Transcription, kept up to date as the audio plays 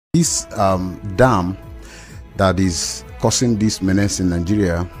This dam that is causing this menace in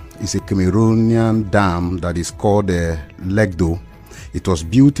Nigeria is a Cameroonian dam that is called Legdo. It was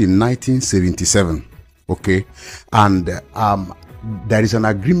built in 1977. Okay, and there is an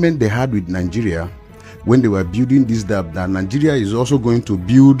agreement they had with Nigeria when they were building this dam that Nigeria is also going to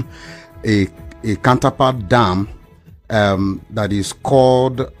build a counterpart dam that is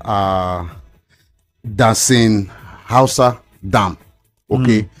called Dancing Hausa Dam.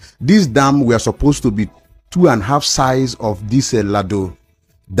 Okay, this dam we are supposed to be 2.5 size of this Lado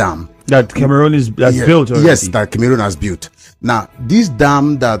dam that Cameroon has built already. Yes, that Cameroon has built. Now, this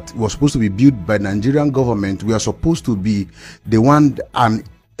dam that was supposed to be built by Nigerian government, we are supposed to be the one and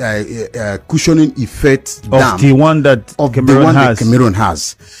cushioning effect dam of the one that Cameroon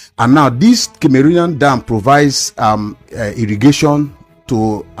has. And now this Cameroonian dam provides irrigation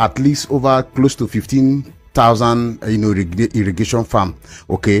to at least over close to 15,000 irrigation farm.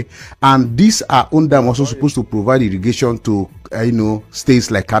 Okay, and these are own dam also supposed to provide irrigation to states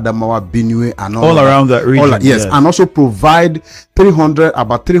like Adamawa, Benue, and all around that region. Yes, and also provide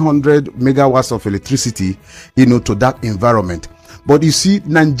about 300 megawatts of electricity to that environment. But you see,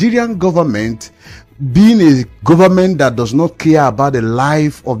 Nigerian government, being a government that does not care about the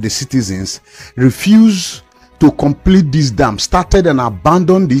life of the citizens, refused to complete this dam, started and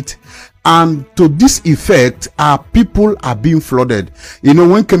abandoned it. And to this effect, our people are being flooded.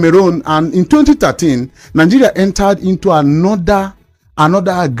 When Cameroon, and in 2013, Nigeria entered into another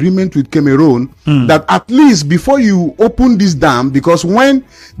agreement with Cameroon that at least before you open this dam, because when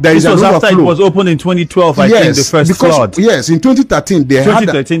there is an overflow, after it was opened in 2012, I think the first flood. Yes, in 2013 they had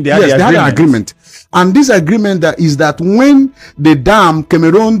an agreement. And this agreement is that when the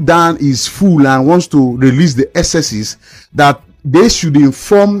Cameroon dam is full and wants to release the excesses, that they should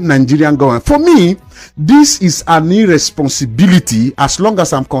inform Nigerian government. For me, this is an irresponsibility, as long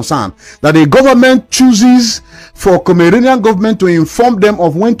as I'm concerned, that the government chooses for Cameroonian government to inform them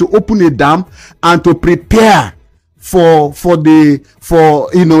of when to open a dam and to prepare for the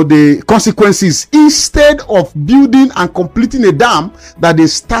consequences, instead of building and completing a dam that they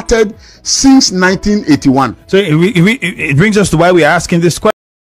started since 1981. So it brings us to why we're asking this question.